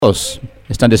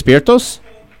¿Están despiertos?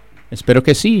 Espero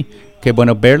que sí. Qué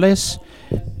bueno verles.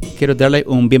 Quiero darle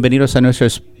un bienvenidos a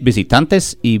nuestros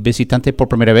visitantes y visitantes por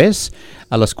primera vez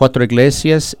a las 4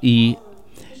 iglesias y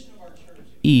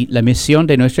la misión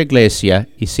de nuestra iglesia.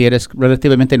 Y si eres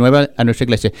relativamente nueva a nuestra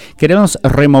iglesia, queremos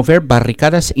remover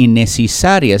barricadas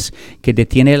innecesarias que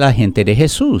detienen a la gente de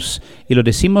Jesús. Y lo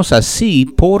decimos así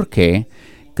porque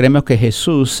creemos que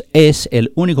Jesús es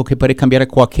el único que puede cambiar a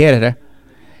cualquiera.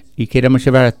 Y queremos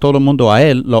llevar a todo el mundo a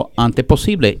Él lo antes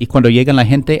posible. Y cuando llega la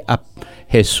gente a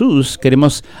Jesús,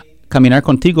 queremos caminar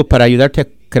contigo para ayudarte a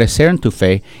crecer en tu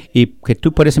fe y que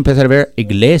tú puedas empezar a ver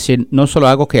iglesia, no solo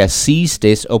algo que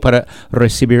asistes o para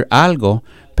recibir algo,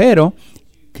 pero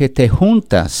que te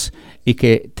juntas y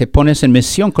que te pones en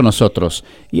misión con nosotros.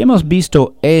 Y hemos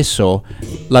visto eso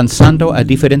lanzando a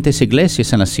diferentes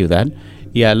iglesias en la ciudad.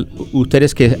 Y a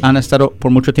ustedes que han estado por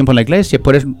mucho tiempo en la iglesia,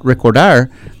 pueden recordar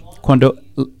cuando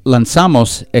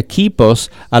lanzamos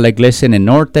equipos a la iglesia en el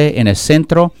norte, en el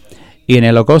centro, y en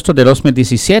el agosto de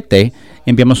 2017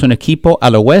 enviamos un equipo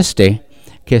al oeste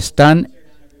que están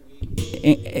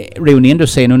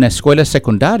reuniéndose en una escuela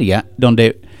secundaria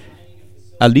donde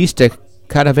alista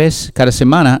cada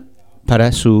semana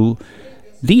para su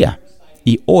día.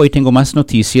 Y hoy tengo más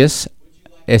noticias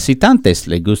excitantes.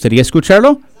 ¿Les gustaría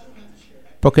escucharlo?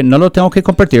 Porque no lo tengo que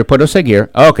compartir, puedo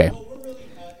seguir. Ok.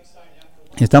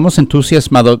 Estamos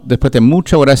entusiasmados después de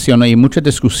mucha oración y muchas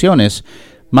discusiones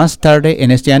más tarde en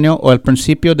este año o al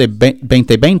principio de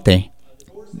 2020.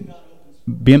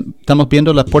 Estamos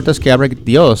viendo las puertas que abre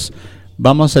Dios.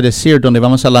 Vamos a decir donde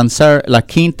vamos a lanzar la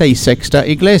 5ª y 6ª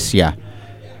iglesia.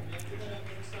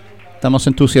 ¿Estamos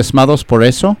entusiasmados por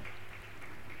eso?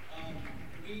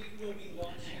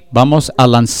 Vamos a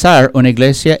lanzar una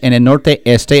iglesia en el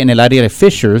norte-este, en el área de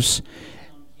Fishers,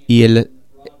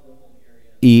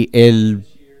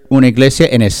 una iglesia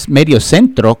en el medio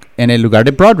centro, en el lugar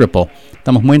de Broad Ripple.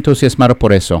 Estamos muy entusiasmados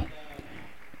por eso.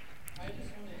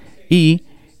 Y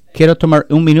quiero tomar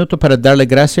un minuto para darle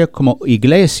gracias como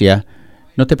iglesia.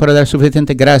 No te puedo dar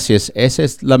suficientes gracias. Esa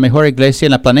es la mejor iglesia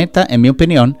en el planeta, en mi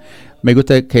opinión. Me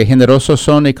gusta que generosos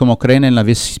son y como creen en la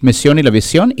misión y la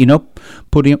visión. Y no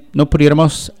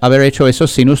pudiéramos haber hecho eso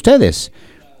sin ustedes.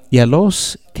 Y a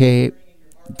los que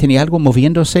tenía algo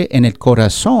moviéndose en el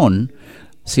corazón,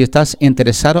 si estás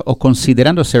interesado o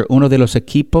considerando ser uno de los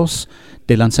equipos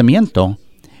de lanzamiento,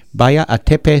 vaya a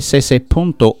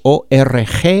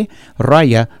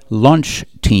tpcc.org/launch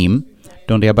team,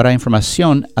 donde habrá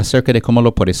información acerca de cómo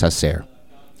lo puedes hacer.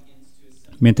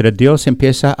 Mientras Dios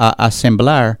empieza a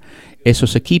asemblar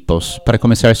esos equipos para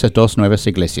comenzar esas 2 nuevas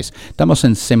iglesias. Estamos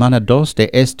en semana 2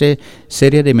 de esta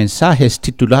serie de mensajes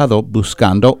titulado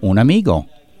Buscando un amigo.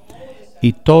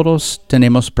 Y todos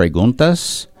tenemos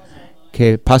preguntas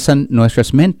que pasan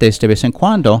nuestras mentes de vez en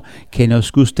cuando, que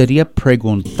nos gustaría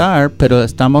preguntar, pero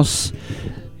estamos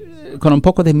con un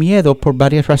poco de miedo por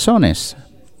varias razones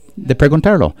de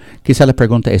preguntarlo. Quizá la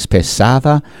pregunta es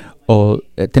pesada o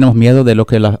tenemos miedo de lo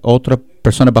que la otra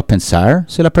persona va a pensar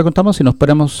si la preguntamos y nos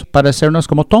podemos parecernos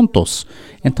como tontos.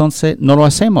 Entonces no lo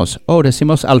hacemos o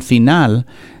decimos al final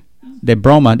de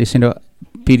broma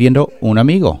pidiendo un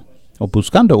amigo o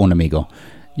buscando un amigo.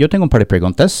 Yo tengo un par de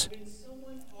preguntas.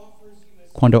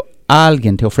 Cuando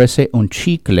alguien te ofrece un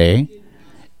chicle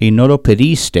y no lo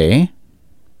pediste,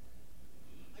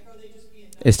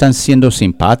 ¿están siendo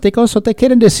simpáticos o te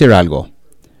quieren decir algo?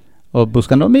 ¿O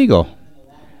buscando un amigo?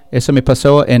 Eso me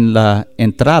pasó en la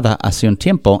entrada hace un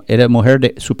tiempo. Era mujer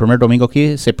de su primer domingo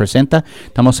aquí, se presenta,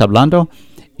 estamos hablando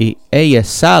y ella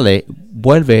sale,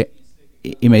 vuelve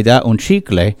y me da un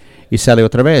chicle y sale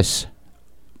otra vez.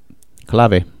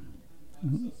 Clave.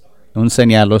 Un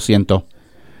señal, lo siento.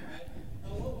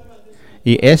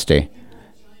 Y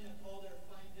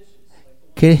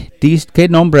 ¿qué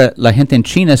nombra la gente en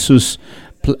China sus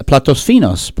platos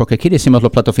finos? Porque aquí decimos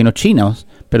los platos finos chinos,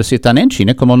 pero si están en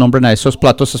China, ¿cómo nombran a esos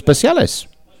platos especiales?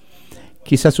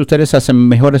 Quizás ustedes hacen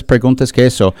mejores preguntas que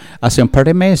eso. Hace un par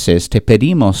de meses te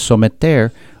pedimos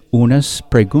someter unas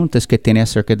preguntas que tiene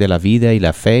acerca de la vida y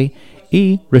la fe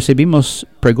y recibimos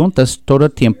preguntas todo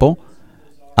el tiempo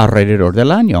alrededor del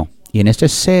año. Y en esta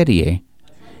serie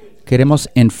queremos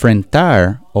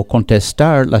enfrentar o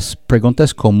contestar las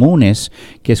preguntas comunes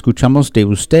que escuchamos de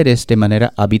ustedes de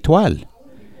manera habitual.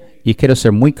 Y quiero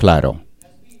ser muy claro.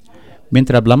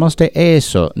 Mientras hablamos de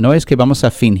eso, no es que vamos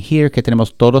a fingir que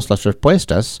tenemos todas las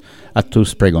respuestas a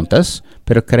tus preguntas,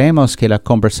 pero creemos que la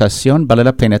conversación vale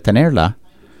la pena tenerla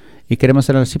y queremos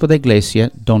ser el tipo de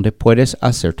iglesia donde puedes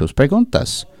hacer tus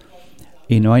preguntas.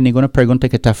 Y no hay ninguna pregunta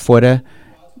que está fuera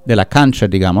de la cancha,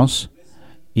 digamos.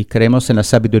 Y creemos en la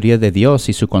sabiduría de Dios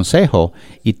y su consejo,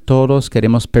 y todos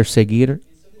queremos perseguir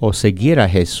o seguir a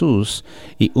Jesús,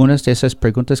 y una de esas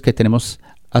preguntas que tenemos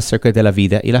acerca de la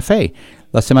vida y la fe.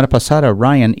 La semana pasada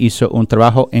Ryan hizo un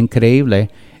trabajo increíble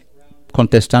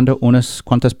contestando unas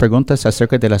cuantas preguntas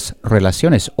acerca de las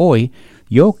relaciones. Hoy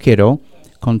yo quiero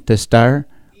contestar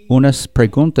unas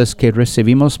preguntas que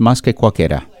recibimos más que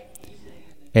cualquiera.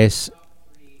 Es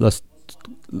las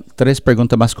 3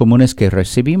 preguntas más comunes que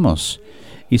recibimos.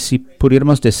 Y si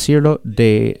pudiéramos decirlo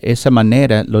de esa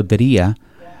manera, lo diría: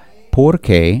 ¿por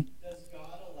qué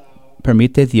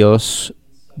permite Dios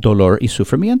dolor y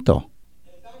sufrimiento?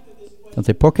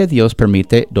 Entonces, ¿por qué Dios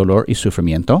permite dolor y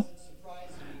sufrimiento?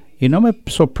 Y no me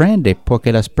sorprende,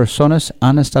 porque las personas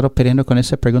han estado peleando con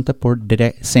esa pregunta por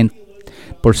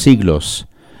siglos.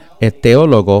 El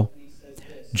teólogo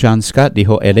John Stott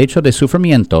dijo: el hecho de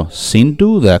sufrimiento, sin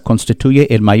duda,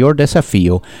 constituye el mayor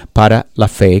desafío para la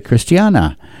fe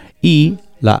cristiana, y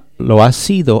lo ha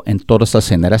sido en todas las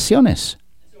generaciones.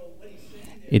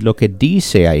 Y lo que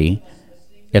dice ahí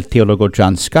el teólogo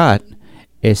John Stott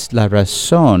es la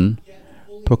razón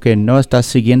porque no está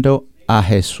siguiendo a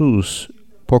Jesús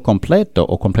por completo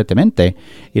o completamente,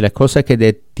 y la cosa que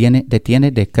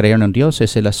detiene de creer en Dios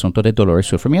es el asunto de dolor y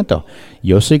sufrimiento.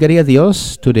 Yo seguiría a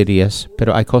Dios, tú dirías,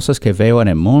 pero hay cosas que veo en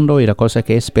el mundo y las cosas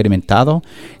que he experimentado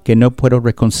que no puedo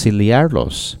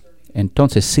reconciliarlos.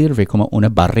 Entonces sirve como una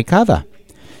barricada.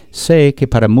 Sé que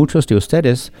para muchos de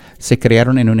ustedes se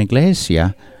criaron en una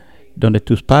iglesia donde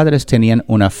tus padres tenían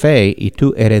una fe y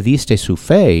tú herediste su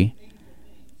fe,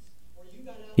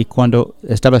 y cuando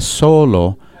estabas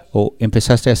solo o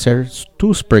empezaste a hacer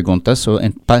tus preguntas o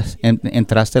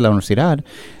entraste a la universidad,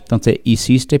 entonces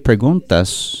hiciste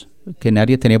preguntas que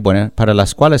para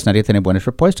las cuales nadie tenía buenas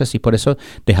respuestas, y por eso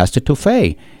dejaste tu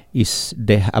fe y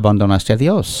abandonaste a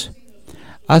Dios.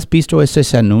 ¿Has visto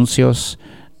esos anuncios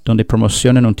donde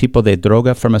promocionan un tipo de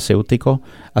droga farmacéutico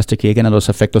hasta que lleguen a los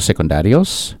efectos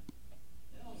secundarios?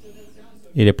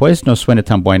 Y después no suena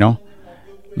tan bueno.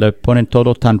 Le ponen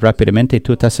todo tan rápidamente y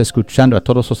tú estás escuchando a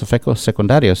todos los efectos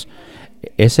secundarios.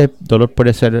 Ese dolor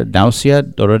puede ser náusea,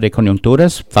 dolor de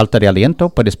coyunturas, falta de aliento,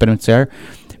 puede experimentar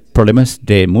problemas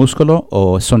de músculo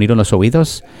o sonido en los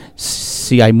oídos.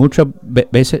 Si hay muchos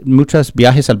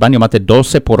viajes al baño más de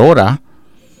 12 por hora,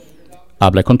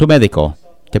 habla con tu médico.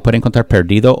 Te puede encontrar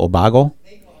perdido o vago.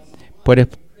 Puede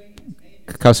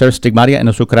causar estigmatia en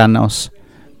los ucranianos.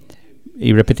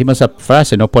 Y repetimos la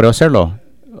frase: no puedo hacerlo.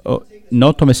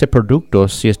 No tomes ese producto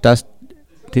si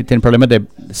tienes problemas de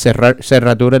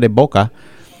cerradura de boca.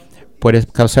 Puede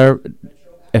causar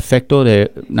efecto de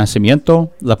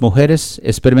nacimiento. Las mujeres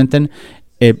experimentan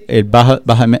el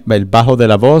bajo de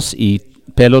la voz y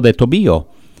pelo de tobillo.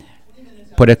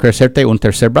 Puede crecerte un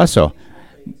tercer brazo.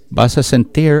 Vas a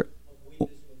sentir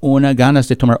una ganas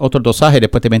de tomar otro dosaje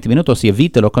después de 20 minutos, y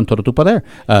evítalo con todo tu poder.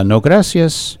 No,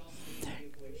 gracias.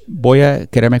 Voy a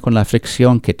quedarme con la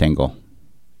aflicción que tengo.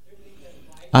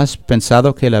 ¿Has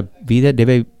pensado que la vida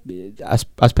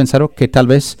has pensado que tal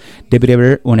vez debería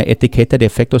haber una etiqueta de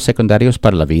efectos secundarios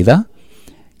para la vida?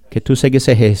 Que tú segues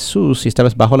a Jesús y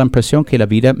estabas bajo la impresión que la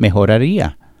vida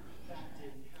mejoraría.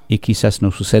 Y quizás no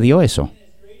sucedió eso.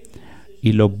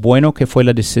 Y lo bueno que fue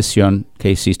la decisión que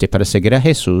hiciste para seguir a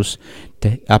Jesús,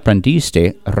 te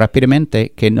aprendiste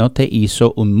rápidamente que no te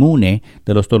hizo inmune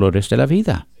de los dolores de la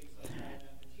vida.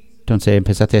 Entonces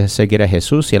empezaste a seguir a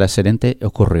Jesús y el accidente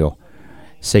ocurrió.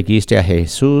 Seguiste a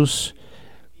Jesús,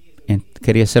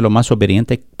 querías ser lo más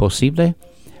obediente posible,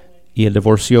 y el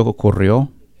divorcio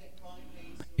ocurrió.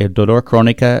 El dolor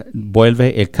crónico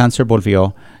vuelve, el cáncer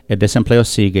volvió, el desempleo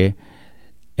sigue,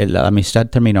 la amistad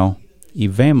terminó, y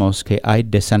vemos que hay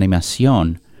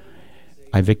desanimación,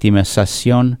 hay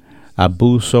victimización,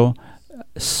 abuso,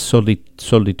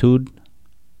 solitud.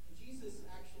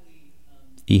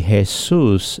 Y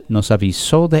Jesús nos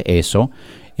avisó de eso.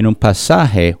 En un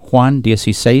pasaje, Juan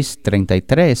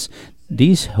 16:33,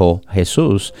 dijo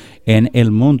Jesús: en el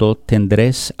mundo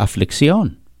tendréis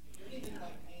aflicción.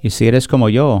 Y si eres como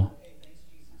yo,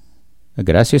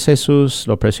 gracias Jesús,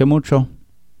 lo aprecio mucho.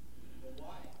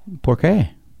 ¿Por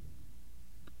qué?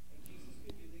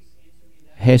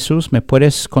 Jesús, ¿me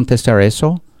puedes contestar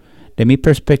eso? De mi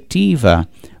perspectiva,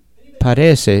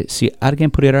 parece, si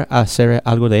alguien pudiera hacer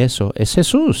algo de eso, es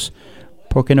Jesús.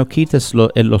 ¿Por qué no quitas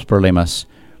los problemas?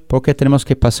 ¿Por qué tenemos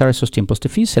que pasar esos tiempos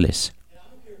difíciles?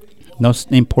 No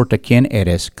importa quién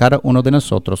eres, cada uno de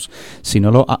nosotros, si no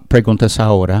lo preguntas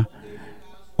ahora,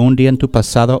 un día en tu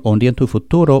pasado o un día en tu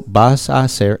futuro vas a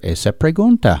hacer esa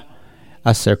pregunta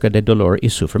acerca de dolor y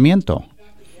sufrimiento.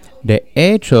 De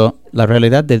hecho, la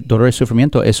realidad de dolor y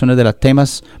sufrimiento es uno de los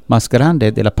temas más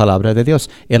grandes de la palabra de Dios.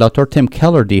 El autor Tim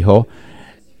Keller dijo: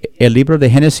 El libro de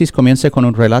Génesis comienza con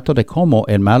un relato de cómo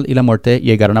el mal y la muerte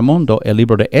llegaron al mundo. El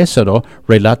libro de Éxodo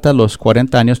relata los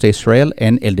 40 años de Israel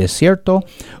en el desierto,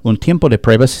 un tiempo de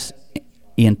pruebas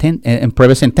en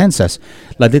pruebas intensas.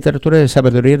 La literatura de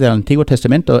sabiduría del Antiguo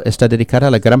Testamento está dedicada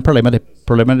al gran problema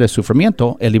de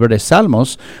sufrimiento. El libro de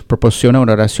Salmos proporciona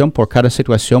una oración por cada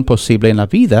situación posible en la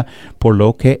vida, por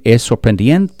lo que es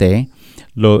sorprendente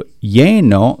lo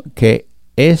lleno que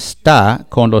está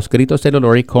con los gritos de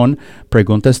dolor y con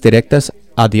preguntas directas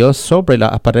a Dios sobre la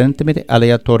aparentemente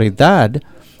aleatoriedad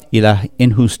y la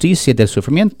injusticia del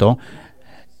sufrimiento.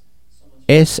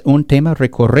 Es un tema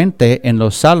recurrente en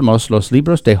los Salmos. Los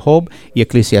libros de Job y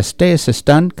Eclesiastés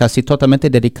están casi totalmente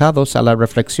dedicados a la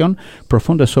reflexión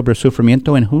profunda sobre el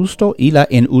sufrimiento injusto y la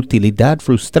inutilidad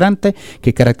frustrante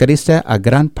que caracteriza a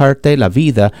gran parte de la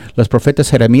vida. Los profetas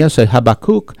Jeremías y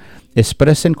Habacuc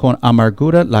expresan con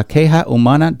amargura la queja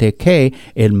humana de que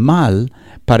el mal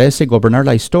parece gobernar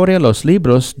la historia. Los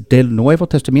libros del Nuevo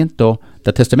Testamento,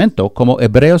 como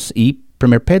Hebreos y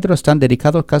 1 Pedro, están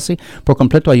dedicados casi por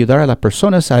completo a ayudar a las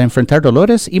personas a enfrentar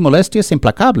dolores y molestias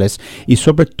implacables, y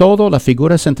sobre todo la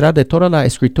figura central de toda la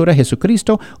Escritura,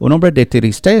 Jesucristo, un hombre de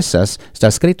tristezas, está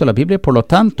escrito en la Biblia. Por lo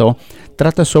tanto,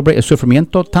 trata sobre el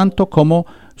sufrimiento tanto como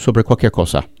sobre cualquier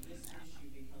cosa.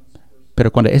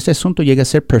 Pero cuando este asunto llega a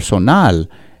ser personal,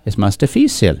 es más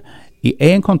difícil. Y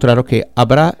he encontrado que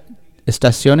habrá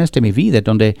estaciones de mi vida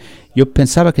donde yo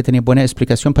pensaba que tenía buena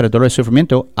explicación para el dolor y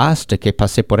sufrimiento hasta que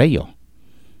pasé por ello.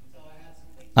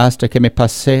 Hasta que me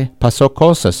pasó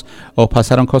cosas o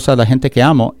pasaron cosas a la gente que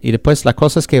amo, y después las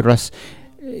cosas que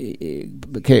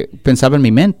pensaba en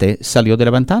mi mente salió de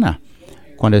la ventana.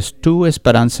 Cuando es tu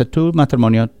esperanza, tu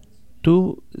matrimonio,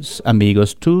 tus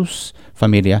amigos, tu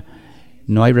familia,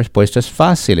 no hay respuestas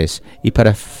fáciles, y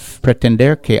para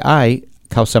pretender que hay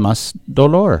causa más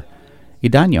dolor y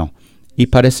daño, y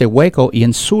parece hueco y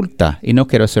insulta, y no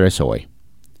quiero hacer eso hoy.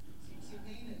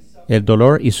 El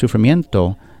dolor y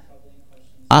sufrimiento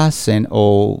hacen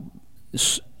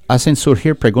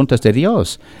surgir preguntas de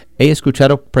Dios. He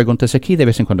escuchado preguntas aquí de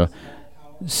vez en cuando.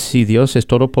 Si Dios es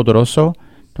todopoderoso,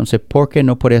 entonces ¿por qué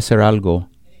no puede hacer algo?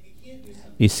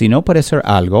 Y si no puede hacer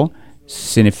algo,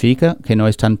 ¿significa que no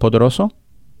es tan poderoso?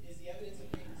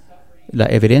 La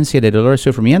evidencia de dolor y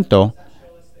sufrimiento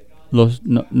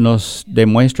nos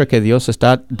demuestra que Dios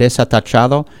está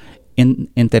desatachado,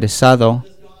 interesado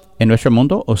en nuestro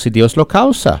mundo, o si Dios lo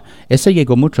causa. Ese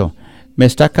llegó mucho. ¿Me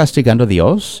está castigando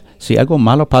Dios? Si algo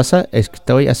malo pasa,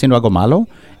 ¿estoy haciendo algo malo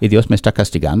y Dios me está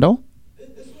castigando?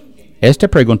 Esta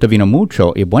pregunta vino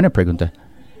mucho, y buena pregunta.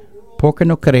 ¿Por qué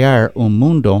no crear un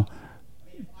mundo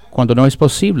cuando no es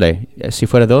posible? Si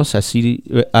fuera Dios, así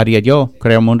haría yo,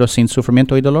 crear un mundo sin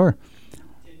sufrimiento y dolor.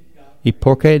 ¿Y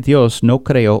por qué Dios no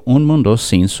creó un mundo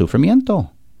sin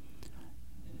sufrimiento?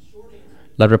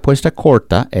 La respuesta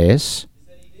corta es,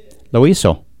 lo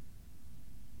hizo.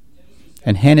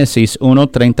 En Génesis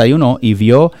 1:31, y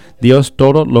vio Dios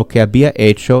todo lo que había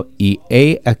hecho, y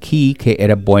he aquí que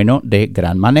era bueno de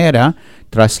gran manera.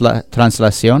 Tras la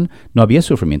translación, no había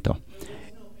sufrimiento.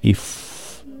 Y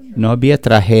no había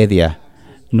tragedia.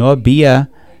 No había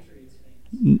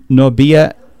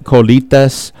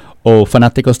colitas o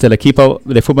fanáticos del equipo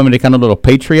de fútbol americano de los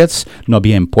Patriots. No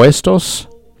había impuestos.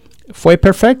 Fue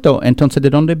perfecto. Entonces,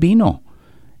 ¿de dónde vino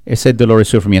ese dolor y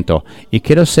sufrimiento? Y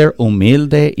quiero ser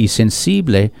humilde y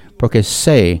sensible, porque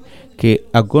sé que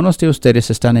algunos de ustedes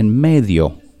están en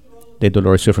medio de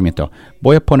dolor y sufrimiento.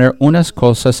 Voy a poner unas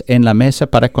cosas en la mesa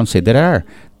para considerar.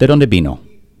 ¿De dónde vino?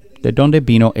 ¿De dónde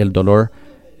vino el dolor?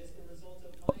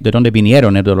 ¿De dónde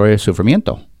vinieron el dolor y el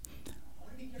sufrimiento?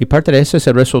 Y parte de eso es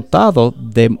el resultado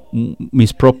de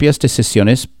mis propias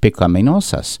decisiones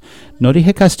pecaminosas. No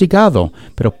dije castigado,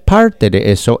 pero parte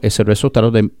de eso es el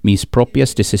resultado de mis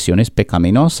propias decisiones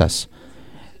pecaminosas.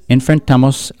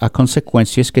 Enfrentamos a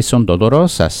consecuencias que son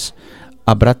dolorosas.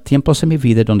 Habrá tiempos en mi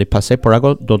vida donde pasé por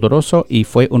algo doloroso y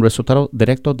fue un resultado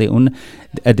directo de una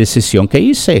decisión que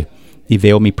hice. Y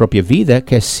veo mi propia vida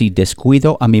que si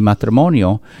descuido a mi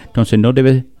matrimonio, entonces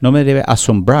no me debe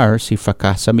asombrar si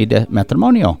fracasa mi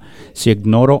matrimonio. Si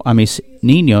ignoro a mis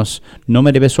niños, no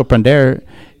me debe sorprender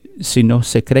si no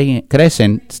se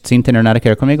crecen sin tener nada que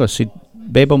ver conmigo. Si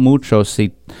bebo mucho,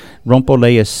 si rompo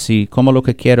leyes, si como lo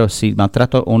que quiero, si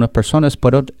maltrato a unas personas,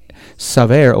 puedo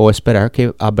saber o esperar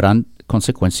que habrán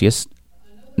consecuencias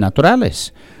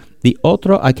naturales. Y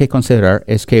otro hay que considerar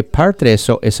es que parte de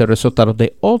eso es el resultado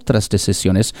de otras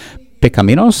decisiones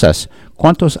pecaminosas.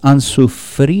 ¿Cuántos han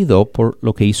sufrido por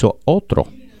lo que hizo otro?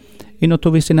 Y no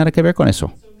tuviste nada que ver con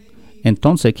eso.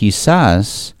 Entonces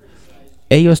quizás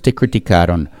ellos te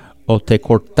criticaron, o te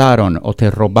cortaron, o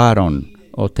te robaron,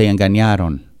 o te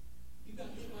engañaron.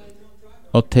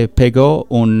 o te pegó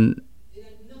un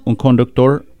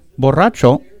conductor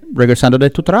borracho regresando de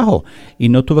tu trabajo y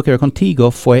no tuvo que ver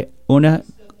contigo, fue una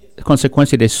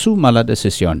consecuencia de su mala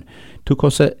decisión. Tu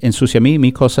cosa ensucia a mí,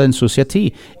 mi cosa ensucia a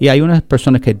ti. Y hay unas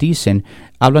personas que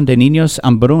hablan de niños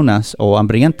hambrunas o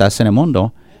hambrientas en el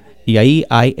mundo, y ahí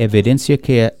hay evidencia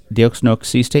que Dios no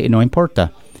existe y no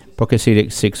importa. Porque si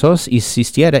Dios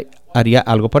existiera, haría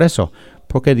algo por eso.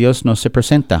 Porque Dios no se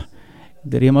presenta.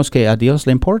 Diríamos que a Dios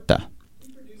le importa.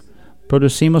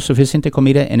 Producimos suficiente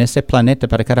comida en este planeta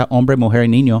para cada hombre, mujer y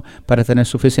niño para tener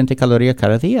suficiente caloría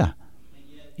cada día.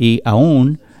 Y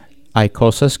aún hay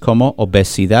cosas como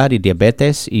obesidad y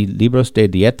diabetes y libros de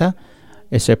dieta.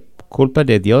 ¿Es culpa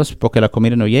de Dios porque la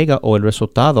comida no llega o el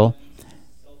resultado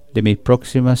de mis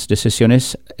próximas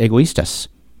decisiones egoístas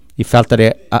y falta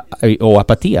de o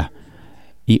apatía?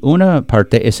 Y una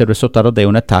parte es el resultado de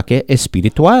un ataque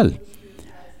espiritual.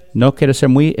 No quiero ser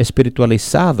muy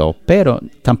espiritualizado, pero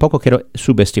tampoco quiero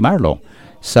subestimarlo.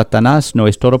 Satanás no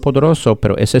es todopoderoso,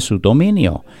 pero ese es su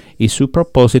dominio, y su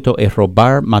propósito es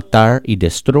robar, matar y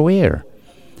destruir.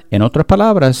 En otras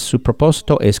palabras, su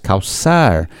propósito es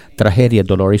causar tragedia,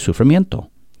 dolor y sufrimiento.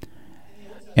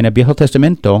 En el Viejo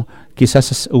Testamento,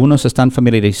 quizás unos están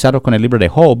familiarizados con el libro de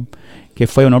Job, que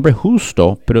fue un hombre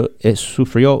justo, pero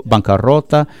sufrió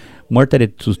bancarrota, muerte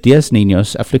de sus 10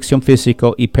 niños, aflicción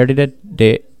física y pérdida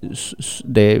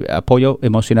de apoyo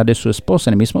emocional de su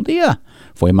esposa en el mismo día.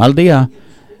 Fue mal día.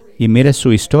 Y mire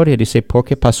su historia, dice,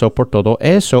 porque pasó por todo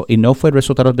eso y no fue el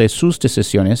resultado de sus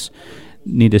decisiones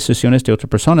ni decisiones de otras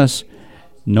personas.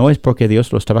 No es porque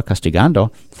Dios lo estaba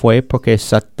castigando, fue porque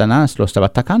Satanás lo estaba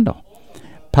atacando.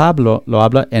 Pablo lo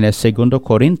habla en el 2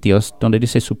 Corintios, donde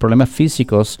dice sus problemas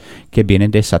físicos que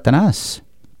vienen de Satanás.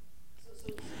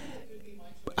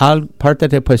 Parte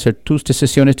de puede ser tus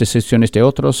decisiones de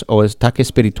otros o ataques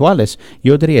espirituales.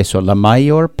 Yo diría eso, la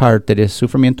mayor parte del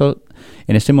sufrimiento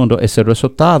en este mundo es el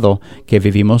resultado que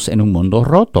vivimos en un mundo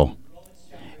roto.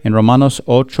 En Romanos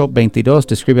 8:22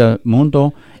 describe el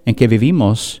mundo en que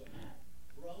vivimos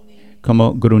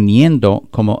como gruñendo,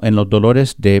 como en los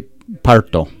dolores de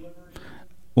parto.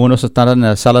 Unos están en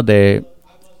la sala de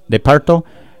parto.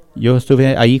 Yo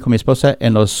estuve ahí con mi esposa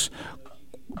en los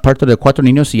partos de 4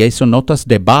 niños y hizo notas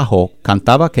de bajo.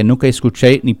 Cantaba que nunca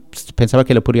escuché ni pensaba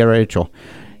que lo pudiera haber hecho.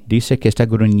 Dice que está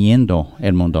gruñendo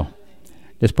el mundo.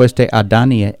 Después de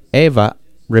Adán y Eva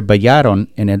rebellaron,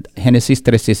 en el Génesis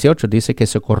 3:18 dice que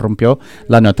se corrompió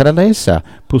la naturaleza,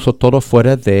 puso todo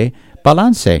fuera de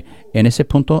balance. En ese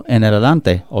punto en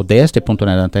adelante, o de este punto en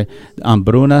adelante,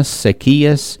 hambrunas,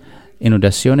 sequías,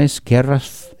 inundaciones,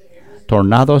 guerras,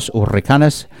 tornados,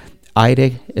 huracanes,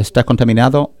 aire está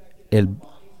contaminado,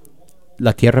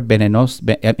 la tierra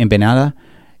envenenada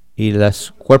y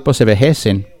los cuerpos se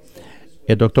envejecen.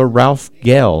 El doctor Ralph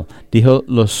Gale dijo,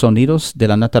 los sonidos de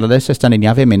la naturaleza están en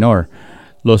llave menor.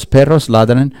 Los perros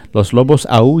ladran, los lobos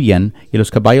aúllan y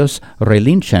los caballos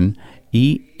relinchan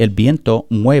y el viento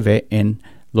mueve en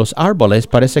los árboles.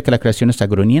 Parece que la creación está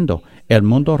gruñendo. El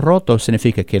mundo roto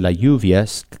significa que la lluvia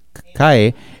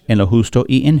cae en lo justo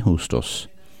y injustos.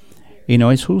 Y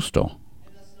no es justo.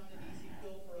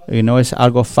 Y no es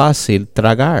algo fácil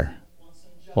tragar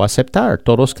o aceptar.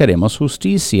 Todos queremos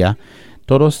justicia.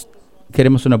 Todos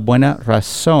queremos una buena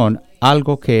razón,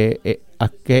 algo a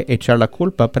que echar la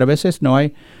culpa, pero a veces no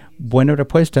hay buena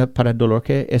respuesta para el dolor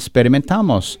que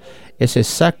experimentamos. Es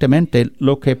exactamente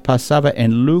lo que pasaba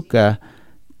en Lucas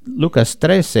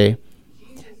 13.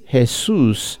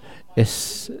 Jesús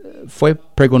fue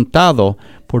preguntado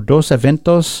por 2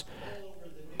 eventos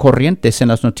corrientes en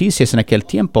las noticias en aquel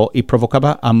tiempo y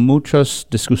provocaba a muchas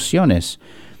discusiones.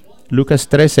 Lucas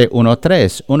 13,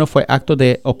 1-3. Uno fue acto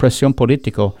de opresión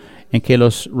político en que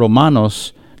los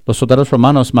soldados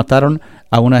romanos mataron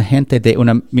a una gente de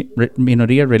una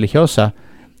minoría religiosa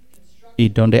y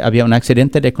donde había un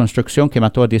accidente de construcción que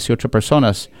mató a 18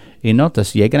 personas. Y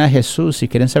notas, llegan a Jesús y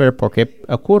quieren saber por qué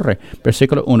ocurre.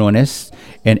 Versículo 1.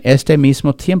 En este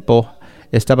mismo tiempo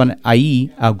estaban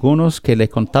ahí algunos que le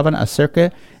contaban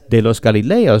acerca de los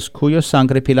galileos, cuya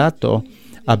sangre Pilato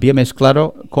había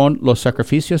mezclado con los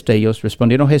sacrificios de ellos.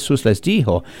 Respondiendo Jesús les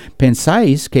dijo,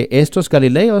 ¿pensáis que estos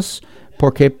galileos,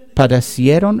 porque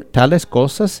padecieron tales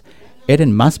cosas,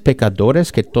 eran más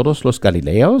pecadores que todos los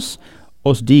galileos?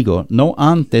 Os digo, no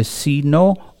antes, si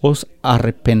no os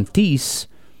arrepentís,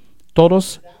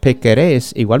 todos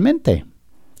pecaréis igualmente.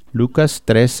 Lucas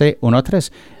 13,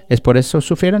 1-3. ¿Es por eso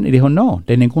sufrieron? Y dijo, no,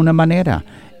 de ninguna manera.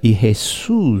 Y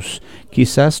Jesús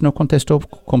quizás no contestó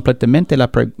completamente la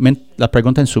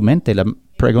pregunta en su mente, la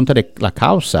pregunta de la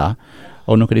causa,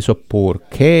 o nunca dijo por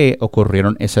qué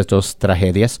ocurrieron esas 2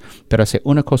 tragedias, pero hace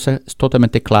una cosa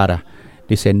totalmente clara.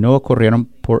 Dice, no ocurrieron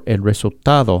por el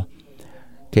resultado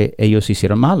que ellos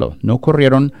hicieron malo. No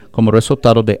ocurrieron como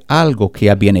resultado de algo que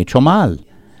habían hecho mal.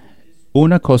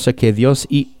 Una cosa que Dios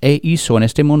hizo en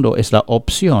este mundo es la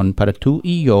opción para tú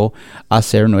y yo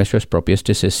hacer nuestras propias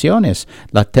decisiones.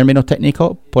 El término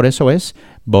técnico por eso es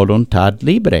voluntad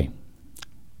libre.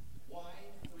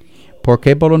 ¿Por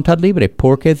qué voluntad libre?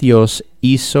 Porque Dios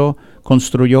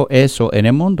construyó eso en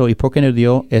el mundo y porque nos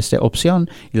dio esta opción.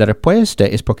 Y la respuesta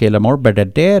es porque el amor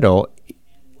verdadero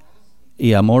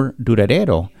y amor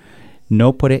duradero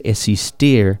no puede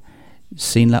existir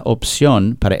sin la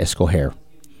opción para escoger.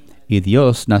 Y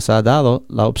Dios nos ha dado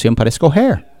la opción para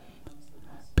escoger.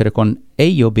 Pero con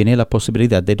ello viene la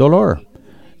posibilidad de dolor.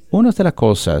 Una de las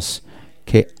cosas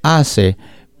que hace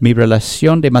mi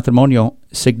relación de matrimonio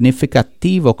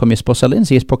significativo con mi esposa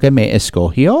Lindsay es porque me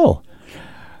escogió.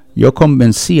 Yo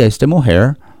convencí a esta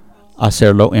mujer a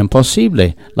hacer lo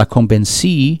imposible. La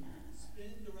convencí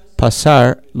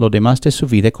pasar lo demás de su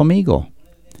vida conmigo.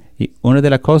 Y una de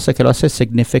las cosas que lo hace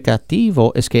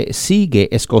significativo es que sigue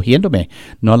escogiéndome.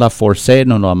 No la forcé,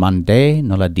 no la mandé,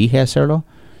 no la dije hacerlo.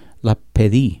 La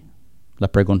pedí, la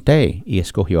pregunté y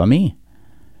escogió a mí.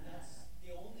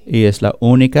 Y es la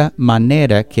única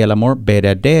manera que el amor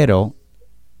verdadero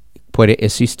puede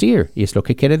existir. Y es lo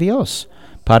que quiere Dios.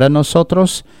 Para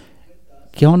nosotros,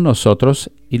 con nosotros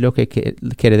y lo que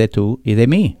quiere de tú y de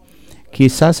mí.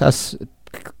 Quizás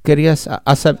querías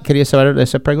saber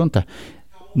esa pregunta.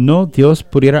 ¿No Dios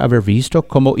pudiera haber visto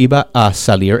cómo iba a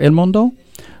salir el mundo?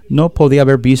 ¿No podía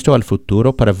haber visto al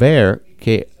futuro para ver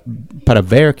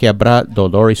que habrá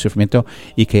dolor y sufrimiento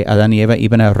y que Adán y Eva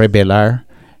iban a rebelar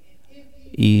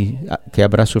y que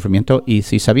habrá sufrimiento? Y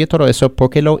si sabía todo eso, ¿por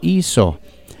qué lo hizo?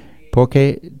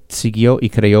 Porque siguió y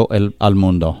creó al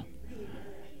mundo.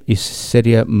 Y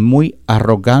sería muy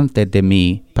arrogante de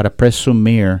mí para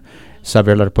presumir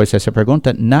saber la respuesta a esa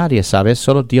pregunta. Nadie sabe,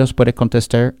 solo Dios puede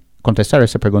contestar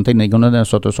esa pregunta y ninguno de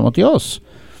nosotros somos Dios.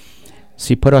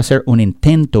 Si puedo hacer un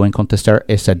intento en contestar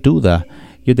esa duda,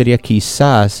 yo diría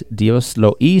quizás Dios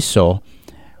lo hizo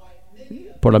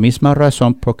por la misma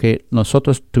razón porque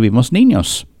nosotros tuvimos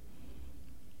niños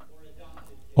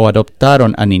o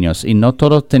adoptaron a niños y no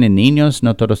todos tienen niños,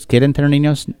 no todos quieren tener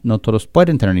niños, no todos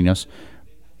pueden tener niños.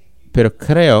 Pero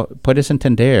creo, puedes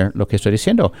entender lo que estoy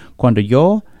diciendo.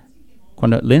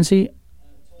 Cuando Lindsay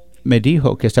me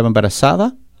dijo que estaba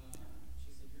embarazada,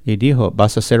 y dijo,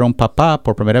 vas a ser un papá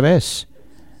por primera vez.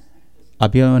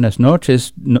 Había unas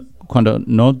noches cuando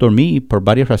no dormí por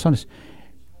varias razones.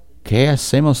 ¿Qué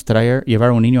hacemos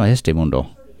llevar un niño a este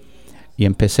mundo? Y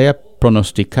empecé a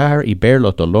pronosticar y ver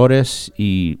los dolores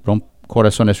y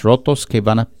corazones rotos que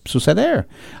van a suceder.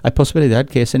 Hay posibilidad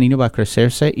que ese niño va a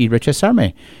crecerse y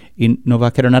rechazarme y no va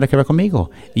a querer nada que ver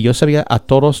conmigo. Y yo sabía a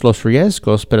todos los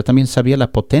riesgos, pero también sabía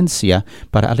la potencia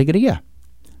para alegría.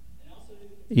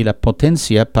 Y la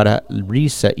potencia para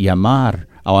risa y amor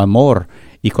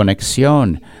y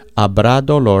conexión. Habrá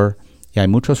dolor y hay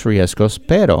muchos riesgos,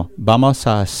 pero vamos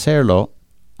a hacerlo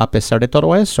a pesar de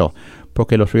todo eso,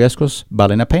 porque los riesgos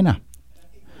valen la pena.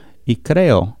 Y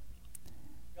creo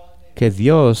que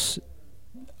Dios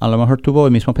a lo mejor tuvo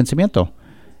el mismo pensamiento.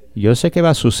 Yo sé que va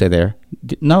a suceder.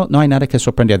 No hay nada que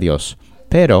sorprenda a Dios,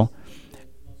 pero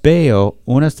veo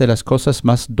una de las cosas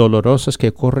más dolorosas que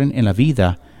ocurren en la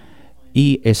vida.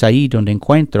 Y es ahí donde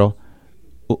encuentro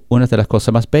una de las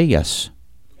cosas más bellas.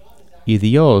 Y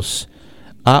Dios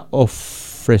ha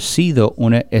ofrecido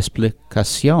una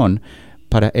explicación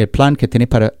para el plan que tiene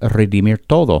para redimir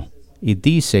todo. Y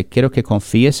dice, quiero que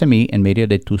confíes en mí en medio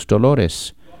de tus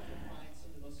dolores.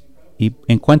 Y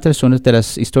encuentras una de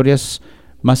las historias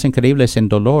más increíbles en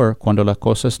dolor cuando las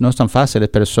cosas no están fáciles,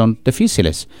 pero son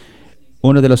difíciles.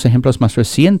 Uno de los ejemplos más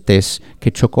recientes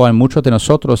que chocó a muchos de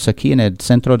nosotros aquí en el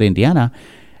centro de Indiana,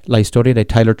 la historia de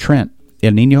Tyler Trent,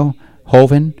 el niño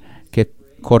joven que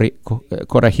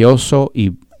corajoso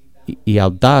y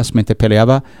audazmente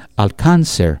peleaba al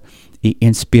cáncer y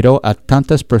inspiró a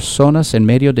tantas personas en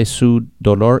medio de su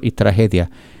dolor y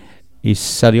tragedia. Y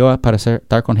salió para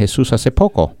estar con Jesús hace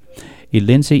poco. Y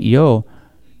Lindsay y yo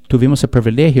tuvimos el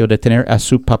privilegio de tener a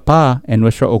su papá en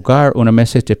nuestro hogar unos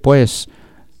meses después.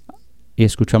 Y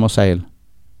escuchamos a él.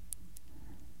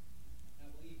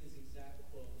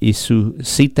 Y su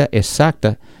cita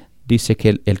exacta dice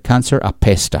que el cáncer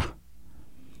apesta.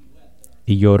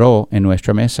 Y lloró en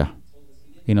nuestra mesa.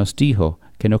 Y nos dijo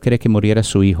que no quería que muriera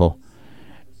su hijo.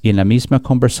 Y en la misma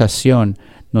conversación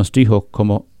nos dijo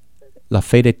cómo la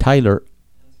fe de Tyler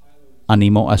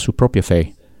animó a su propia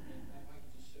fe.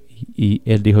 Y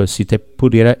él dijo, si te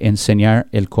pudiera enseñar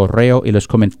el correo y los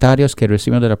comentarios que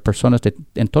recibimos de las personas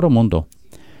en todo el mundo.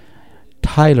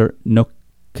 Tyler no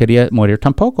quería morir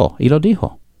tampoco, y lo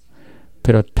dijo.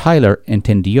 Pero Tyler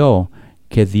entendió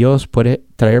que Dios puede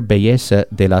traer belleza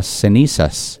de las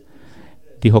cenizas.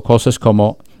 Dijo cosas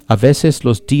como, a veces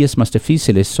los días más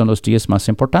difíciles son los días más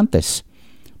importantes.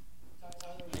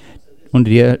 Un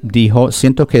día dijo,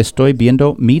 siento que estoy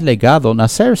viendo mi legado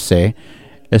nacerse.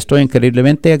 Estoy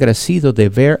increíblemente agradecido de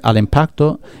ver al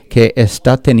impacto que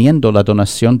está teniendo la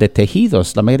donación de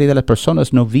tejidos. La mayoría de las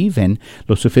personas no viven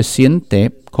lo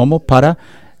suficiente como para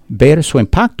ver su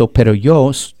impacto, pero yo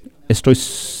estoy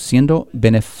siendo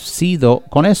beneficiado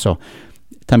con eso.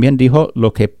 También dijo,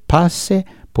 lo que pase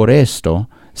por esto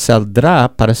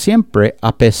saldrá para siempre,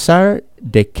 a pesar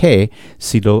de que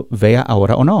si lo vea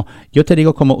ahora o no. Yo te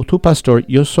digo, como tu pastor,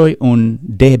 yo soy un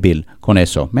débil con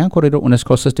eso. Me han ocurrido unas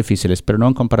cosas difíciles, pero no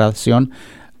en comparación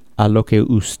a lo que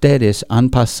ustedes han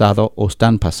pasado o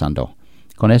están pasando.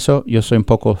 Con eso yo soy un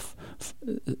poco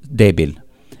débil.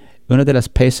 Una de las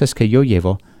pesas que yo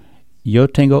llevo, yo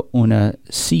tengo una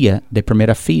silla de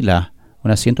primera fila, un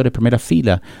asiento de primera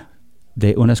fila,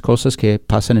 de unas cosas que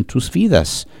pasan en tus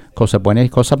vidas, cosas buenas y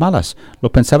cosas malas. Lo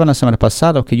pensaba la semana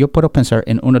pasada, que yo puedo pensar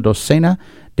en una docena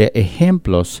de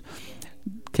ejemplos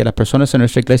que las personas en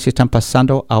nuestra iglesia están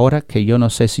pasando ahora que yo no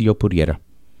sé si yo pudiera.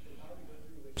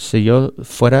 Si yo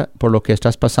fuera por lo que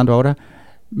estás pasando ahora,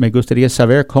 me gustaría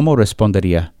saber cómo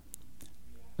respondería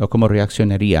o cómo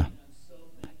reaccionaría.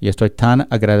 Y estoy tan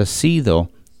agradecido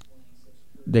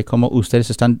de cómo ustedes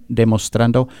están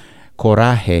demostrando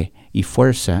coraje y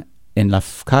fuerza en la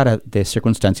cara de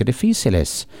circunstancias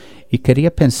difíciles. Y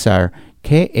quería pensar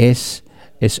que es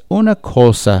una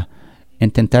cosa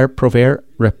intentar proveer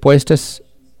respuestas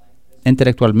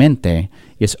intelectualmente,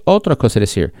 y es otra cosa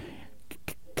decir,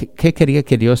 ¿qué quería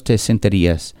que Dios te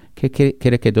sentirías? ¿Qué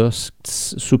quería que Dios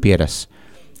supieras?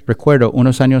 Recuerdo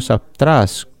unos años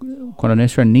atrás, cuando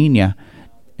nuestra niña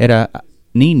era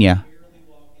niña,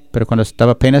 pero cuando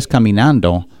estaba apenas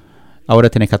caminando, ahora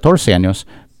tiene 14 años,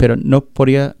 pero no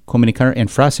podía comunicar en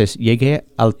frases. Llegué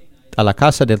a la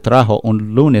casa del trabajo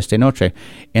un lunes de noche,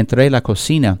 entré a la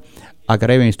cocina,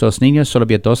 agarré a mis dos niños, solo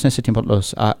había dos en ese tiempo,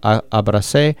 los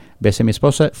abracé, besé a mi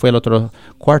esposa, fui al otro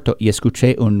cuarto y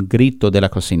escuché un grito de la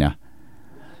cocina.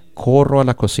 Corro a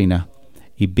la cocina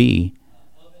y vi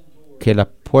que la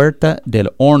puerta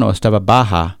del horno estaba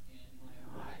baja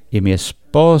y mi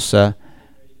esposa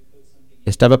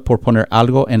estaba por poner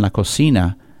algo en la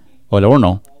cocina o el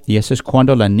horno, y eso es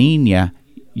cuando la niña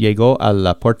llegó a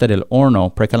la puerta del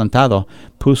horno precalentado,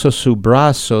 puso su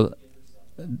brazo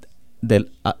de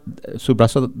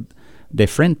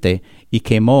frente y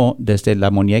quemó desde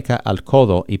la muñeca al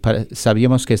codo, y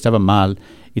sabíamos que estaba mal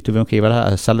y tuvimos que llevarla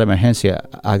a la sala de emergencia.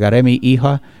 Agarré a mi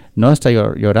hija, no está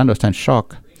llorando, está en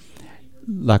shock.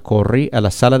 La corrí a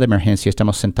la sala de emergencia,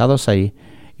 estamos sentados ahí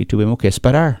y tuvimos que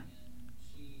esperar.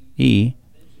 Y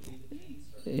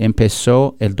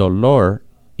empezó el dolor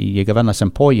y llegaban las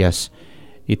ampollas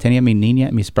y tenía a mi niña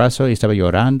en mis brazos y estaba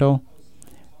llorando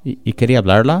y quería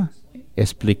hablarla,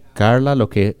 explicarla lo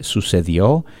que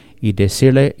sucedió y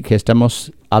decirle que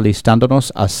estamos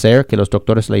alistándonos a hacer, que los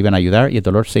doctores le iban a ayudar y el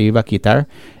dolor se iba a quitar,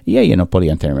 y ella no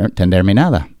podía entenderme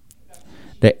nada.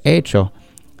 De hecho,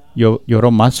 yo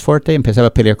lloró más fuerte, empezaba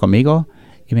a pelear conmigo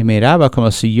y me miraba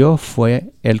como si yo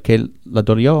fue el que la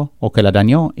dolió o que la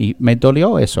dañó, y me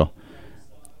dolió eso.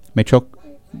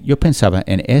 Yo pensaba,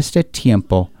 en este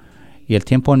tiempo y el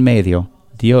tiempo en medio,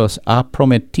 Dios ha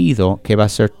prometido que va a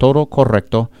ser todo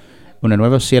correcto, un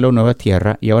nuevo cielo, una nueva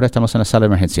tierra, y ahora estamos en la sala de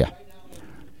emergencia.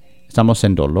 Estamos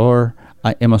en dolor,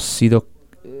 hemos sido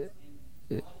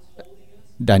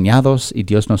dañados y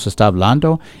Dios nos está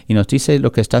hablando y nos dice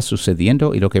lo que está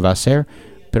sucediendo y lo que va a hacer,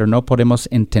 pero no podemos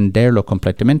entenderlo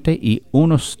completamente y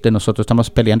unos de nosotros estamos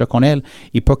peleando con Él.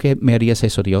 ¿Y por qué me harías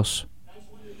eso, Dios?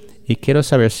 Y quiero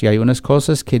saber si hay unas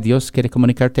cosas que Dios quiere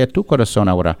comunicarte a tu corazón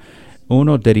ahora.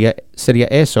 Uno sería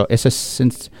eso.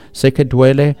 Sé que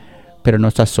duele, pero no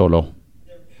estás solo.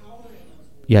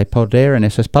 Y hay poder en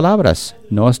esas palabras.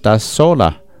 No estás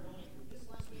sola.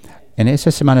 En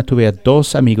esa semana tuve a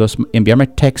 2 amigos enviarme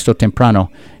texto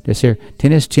temprano. Decir,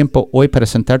 ¿tienes tiempo hoy para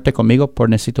sentarte conmigo?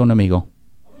 Porque necesito un amigo.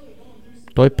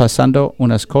 Estoy pasando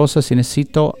unas cosas y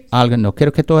necesito algo. No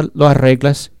quiero que tú lo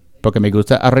arregles, porque me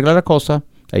gusta arreglar la cosa.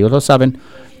 Ellos lo saben.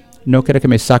 No quiero que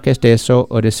me saques de eso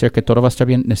o decir que todo va a estar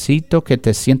bien. Necesito que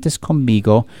te sientes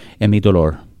conmigo en mi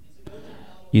dolor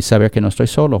y saber que no estoy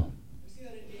solo.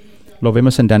 Lo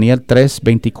vemos en Daniel 3,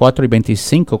 24 y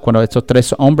 25, cuando estos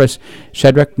 3 hombres,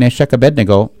 Shadrach, Meshach y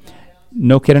Abednego,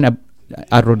 no quieren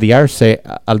arrodillarse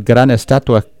al gran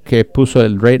estatua que puso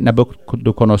el rey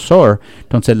Nabucodonosor.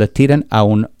 Entonces le tiran a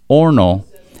un horno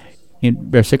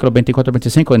En versículo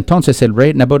 24-25, entonces el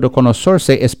rey Nabucodonosor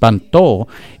se espantó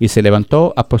y se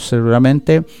levantó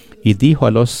apresuradamente y dijo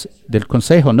a los del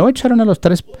consejo, ¿no echaron a los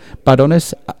 3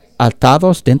 varones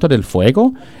atados dentro del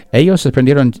fuego? Ellos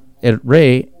respondieron, el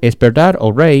rey, es verdad,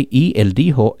 oh rey, y él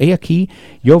dijo, he aquí,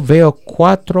 yo veo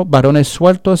 4 varones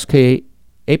sueltos que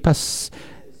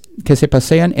se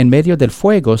pasean en medio del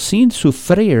fuego sin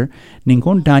sufrir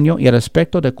ningún daño, y el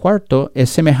aspecto del cuarto es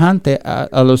semejante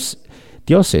a los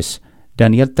dioses.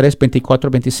 Daniel 3,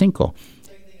 24-25.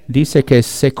 Dice que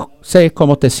sé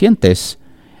cómo te sientes.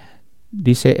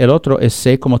 Dice el otro es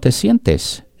sé cómo te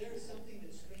sientes.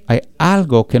 Hay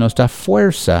algo que nos da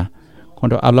fuerza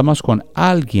cuando hablamos con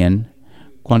alguien,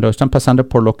 cuando están pasando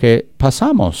por lo que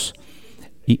pasamos.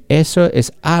 Y eso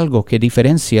es algo que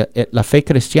diferencia la fe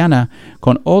cristiana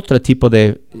con otro tipo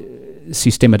de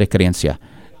sistema de creencia.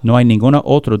 No hay ninguno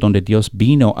otro donde Dios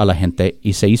vino a la gente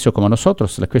y se hizo como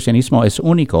nosotros. El cristianismo es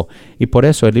único y por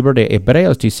eso el libro de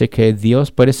Hebreos dice que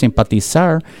Dios puede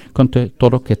simpatizar con todo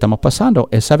lo que estamos pasando.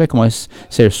 Él sabe cómo es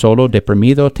ser solo,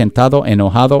 deprimido, tentado,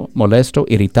 enojado, molesto,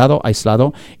 irritado,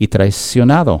 aislado y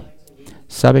traicionado.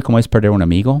 ¿Sabe cómo es perder un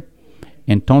amigo?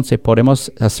 Entonces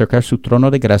podemos acercar su trono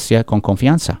de gracia con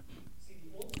confianza.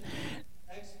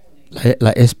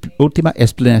 La última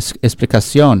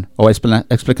explicación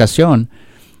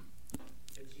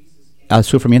al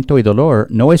sufrimiento y dolor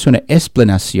no es una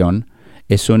explanación,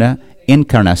 es una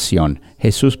encarnación.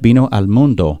 Jesús vino al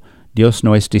mundo. Dios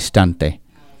no es distante.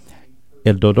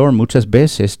 El dolor muchas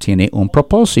veces tiene un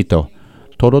propósito.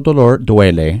 Todo dolor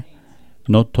duele.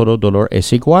 No todo dolor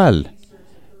es igual.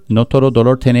 No todo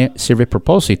dolor sirve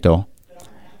propósito.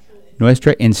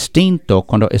 Nuestro instinto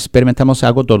cuando experimentamos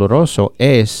algo doloroso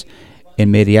es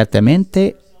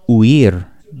inmediatamente huir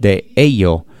de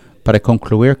ello para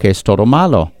concluir que es todo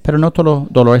malo, pero no todo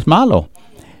dolor es malo.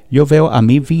 Yo veo a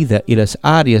mi vida y las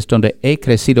áreas donde he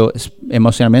crecido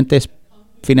emocionalmente,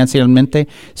 financieramente,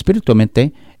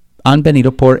 espiritualmente, han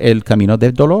venido por el camino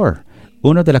del dolor.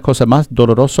 Una de las cosas más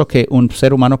dolorosas que un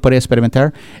ser humano puede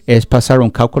experimentar es pasar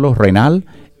un cálculo renal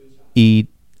y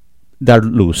dar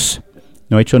luz.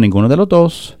 No he hecho ninguno de los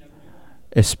dos.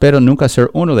 Espero nunca ser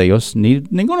uno de ellos, ni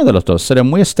ninguno de los dos. Sería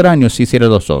muy extraño si hiciera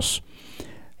los dos.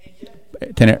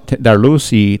 Dar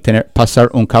luz y pasar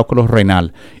un cálculo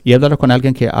renal. Y he hablado con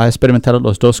alguien que ha experimentado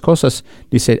las dos cosas.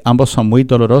 Dice, ambos son muy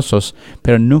dolorosos,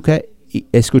 pero nunca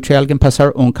escuché a alguien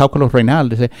pasar un cálculo renal.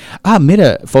 Dice,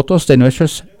 mira, fotos de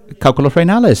nuestros cálculos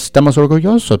renales. Estamos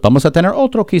orgullosos. ¿Vamos a tener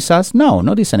otro quizás?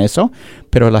 No dicen eso.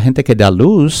 Pero la gente que da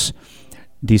luz,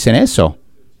 dicen eso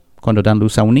cuando dan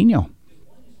luz a un niño.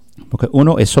 Porque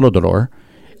uno es solo dolor,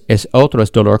 otro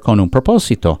es dolor con un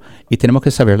propósito. Y tenemos que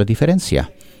saber la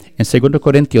diferencia. En 2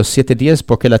 Corintios 7:10,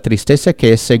 porque la tristeza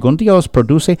que es según Dios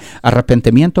produce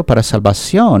arrepentimiento para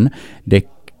salvación, de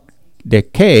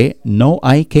que no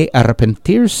hay que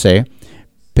arrepentirse,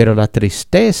 pero la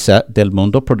tristeza del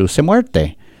mundo produce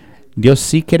muerte. Dios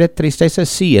sí quiere tristeza,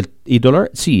 sí, y dolor,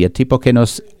 sí, el tipo que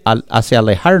nos hace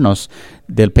alejarnos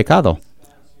del pecado.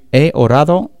 He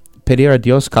orado, pedir a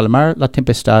Dios calmar la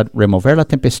tempestad, remover la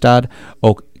tempestad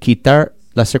o quitar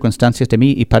las circunstancias de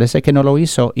mí, y parece que no lo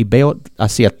hizo, y veo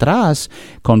hacia atrás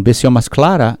con visión más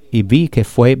clara y vi que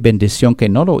fue bendición que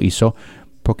no lo hizo,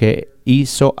 porque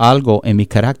hizo algo en mi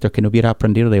carácter que no hubiera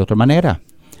aprendido de otra manera.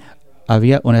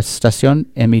 Había una estación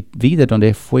en mi vida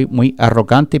donde fui muy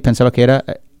arrogante y pensaba que era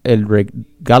el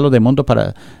regalo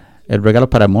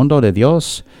para el mundo de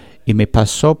Dios, y me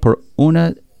pasó por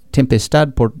una tempestad.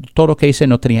 Por todo lo que hice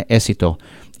no tenía éxito,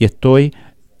 y estoy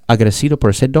agradecido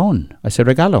por ese don, ese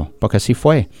regalo, porque así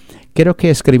fue. Quiero que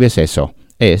escribes eso.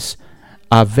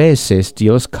 A veces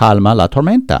Dios calma la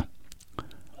tormenta.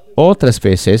 Otras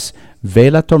veces ve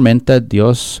la tormenta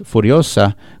Dios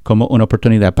furiosa como una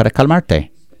oportunidad para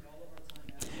calmarte.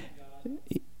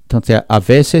 Entonces, a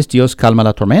veces Dios calma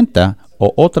la tormenta,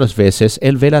 o otras veces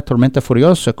Él ve la tormenta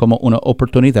furiosa como una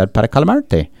oportunidad para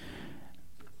calmarte.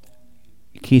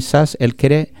 Quizás Él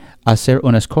quiere hacer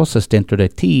unas cosas dentro de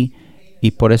ti y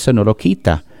por eso no lo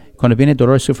quita. Cuando viene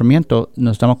dolor y sufrimiento,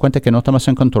 nos damos cuenta que no estamos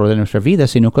en control de nuestra vida,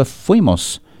 sino que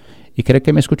fuimos. Y quiero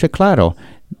que me escuche claro.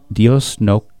 Dios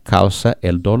no causa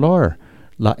el dolor.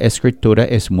 La Escritura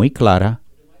es muy clara,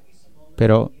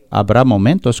 pero habrá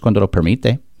momentos cuando lo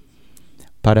permite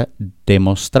para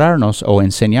demostrarnos o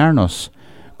enseñarnos,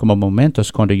 como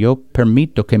momentos cuando yo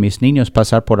permito que mis niños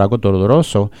pasen por algo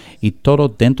doloroso y todo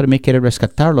dentro de mí quiere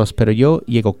rescatarlos, pero yo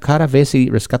llego cada vez y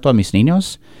rescato a mis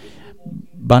niños.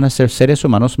 Van a ser seres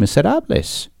humanos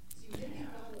miserables.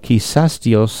 Quizás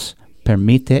Dios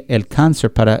permite el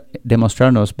cáncer para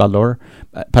demostrarnos valor,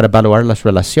 para valorar las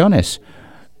relaciones,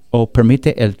 o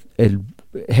permite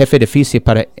jefe difícil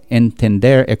para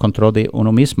entender el control de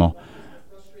uno mismo,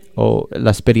 o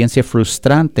la experiencia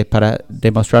frustrante para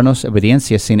demostrarnos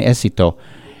obediencia sin éxito,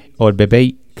 o el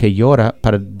bebé que llora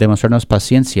para demostrarnos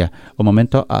paciencia, o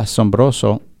momento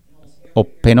asombroso o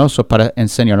penoso para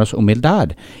enseñarnos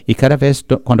humildad. Y cada vez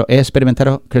cuando he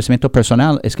experimentado crecimiento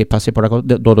personal es que pase por algo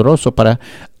doloroso para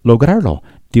lograrlo.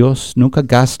 Dios nunca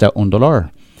gasta un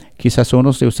dolor. Quizás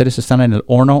unos de ustedes están en el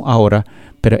horno ahora,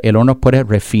 pero el horno puede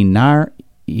refinar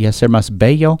y hacer más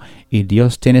bello, y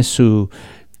Dios tiene su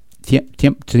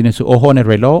ojo en el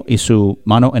reloj y su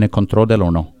mano en el control del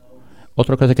horno.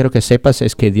 Otra cosa que quiero que sepas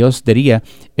es que Dios diría: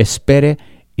 espere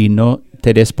y no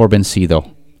te des por vencido.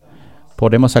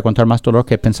 Podemos aguantar más dolor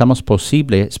que pensamos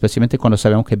posible, especialmente cuando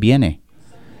sabemos que viene.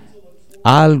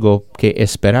 Algo que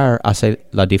esperar hace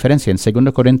la diferencia. En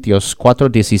 2 Corintios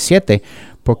 4:17,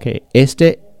 porque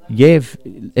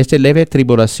esta leve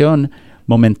tribulación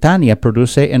momentánea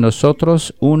produce en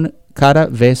nosotros un cada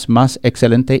vez más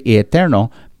excelente y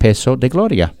eterno peso de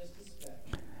gloria.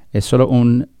 Es solo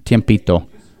un tiempito,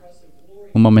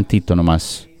 un momentito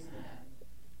nomás.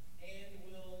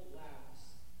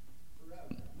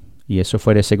 Y eso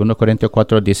fue de 2 Corintios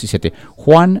 4:17.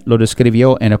 Juan lo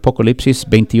describió en Apocalipsis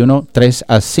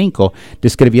 21:3-5,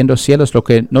 describiendo cielos,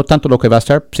 no tanto lo que va a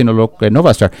estar, sino lo que no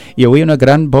va a estar. Y oí una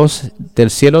gran voz del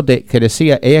cielo que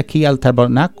decía: he aquí al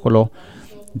tabernáculo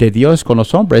de Dios con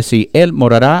los hombres, y Él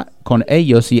morará con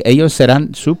ellos, y ellos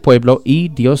serán su pueblo, y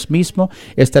Dios mismo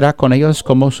estará con ellos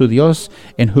como su Dios.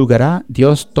 Enjugará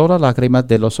Dios toda lágrima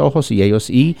de los ojos de ellos,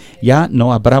 y ya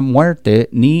no habrá muerte,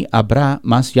 ni habrá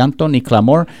más llanto, ni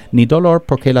clamor, ni dolor,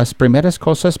 porque las primeras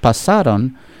cosas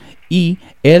pasaron. Y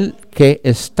el que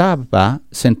estaba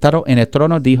sentado en el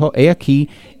trono dijo: he aquí,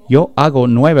 yo hago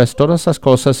nuevas todas las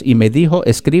cosas. Y me dijo: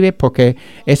 escribe, porque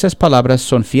esas palabras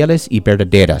son fieles y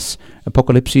verdaderas.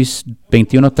 Apocalipsis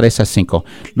 21:3-5.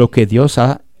 Lo que Dios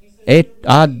ha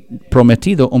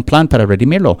prometido, un plan para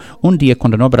redimirlo. Un día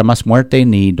cuando no habrá más muerte,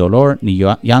 ni dolor, ni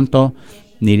llanto,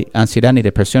 ni ansiedad, ni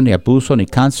depresión, ni abuso, ni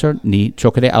cáncer, ni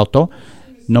choque de auto.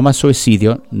 No más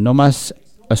suicidio, no más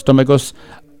estómagos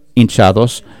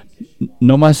hinchados,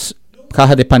 no más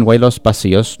caja de pañuelos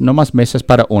vacíos, no más mesas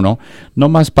para uno, no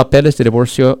más papeles de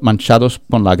divorcio manchados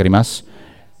con lágrimas,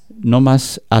 no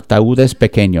más ataúdes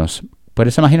pequeños.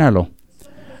 ¿Puedes imaginarlo?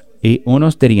 Y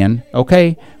unos dirían: ok,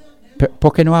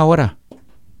 ¿por qué no ahora?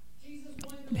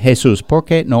 Jesús, ¿por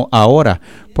qué no ahora?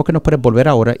 ¿Por qué no puede volver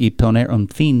ahora y poner un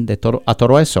fin a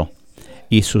todo eso?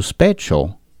 Y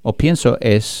sospecho o pienso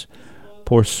es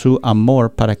por su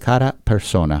amor para cada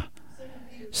persona.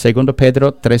 Segundo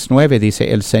Pedro 3:9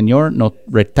 dice: el Señor no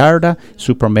retarda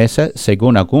su promesa,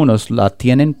 según algunos la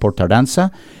tienen por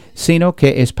tardanza, sino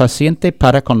que es paciente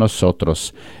para con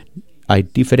nosotros. Hay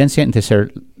diferencia entre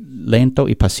ser lento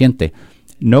y paciente,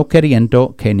 no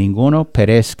queriendo que ninguno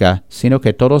perezca, sino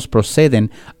que todos proceden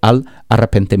al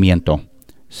arrepentimiento.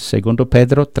 Segundo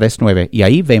Pedro 3:9. Y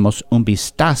ahí vemos un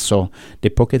vistazo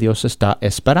de por qué Dios está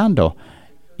esperando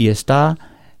y está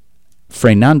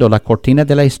frenando la cortina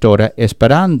de la historia,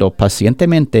 esperando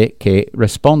pacientemente que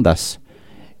respondas.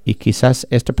 Y quizás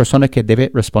esta persona que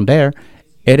debe responder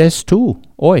eres tú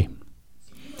hoy.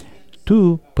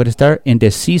 Tú puedes estar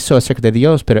indeciso acerca de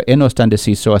Dios, pero Él no está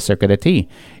indeciso acerca de ti.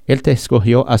 Él te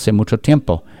escogió hace mucho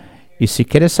tiempo. Y si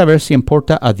quieres saber si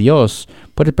importa a Dios,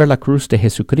 puedes ver la cruz de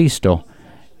Jesucristo.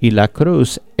 Y la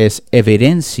cruz es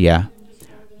evidencia.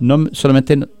 No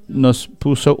solamente nos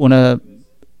puso una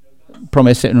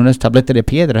promesa en una tableta de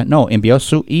piedra. No, envió a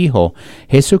su Hijo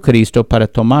Jesucristo para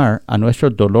tomar a nuestro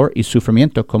dolor y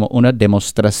sufrimiento como una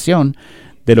demostración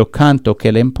de lo tanto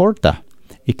que le importa.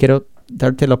 Y quiero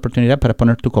darte la oportunidad para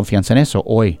poner tu confianza en eso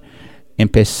hoy.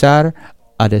 Empezar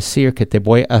a decir que te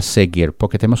voy a seguir,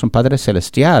 porque tenemos un Padre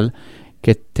Celestial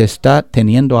que te está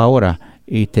teniendo ahora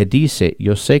y te dice: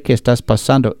 yo sé que estás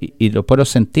pasando y lo puedo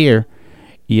sentir,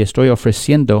 y estoy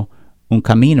ofreciendo un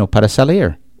camino para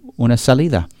salir, una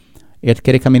salida. Él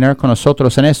quiere caminar con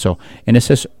nosotros en eso. En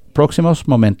esos próximos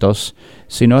momentos,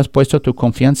 si no has puesto tu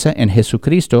confianza en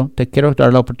Jesucristo, te quiero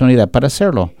dar la oportunidad para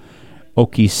hacerlo. O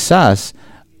quizás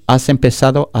has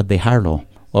empezado a dejarlo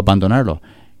o abandonarlo.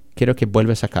 Quiero que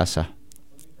vuelvas a casa.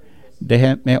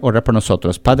 Déjame orar por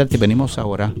nosotros. Padre, te venimos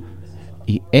ahora.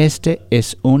 Y este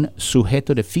es un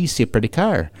sujeto difícil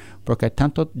predicar, porque hay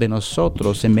tanto de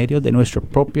nosotros en medio de nuestra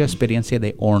propia experiencia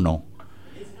de horno.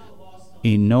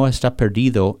 Y no está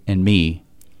perdido en mí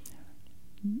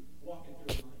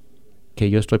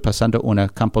que yo estoy pasando un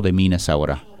campo de minas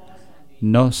ahora.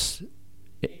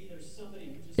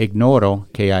 Ignoro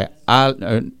que hay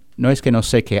no es que no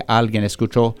sé que alguien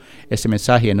escuchó este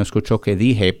mensaje y no escuchó que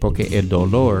dije, porque el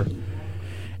dolor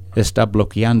está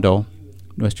bloqueando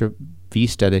nuestra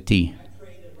vista de ti.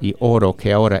 Y oro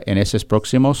que ahora, en esos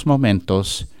próximos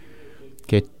momentos,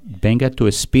 que venga tu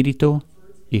Espíritu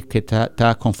y que te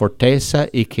con fortaleza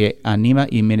y que anima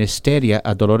y ministeria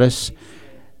a dolores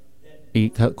y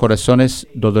corazones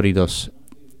doloridos.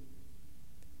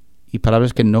 Y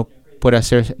palabras que no puede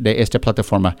hacer de esta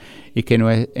plataforma. Y que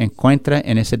nos encuentre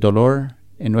en ese dolor,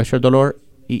 en nuestro dolor,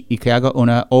 y que haga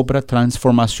una obra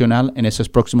transformacional en esos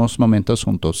próximos momentos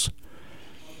juntos.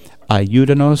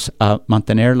 Ayúdanos a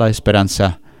mantener la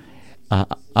esperanza, a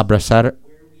abrazar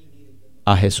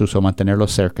a Jesús o mantenerlo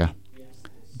cerca,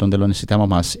 donde lo necesitamos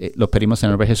más. Lo pedimos en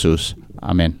el nombre de Jesús.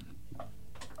 Amén.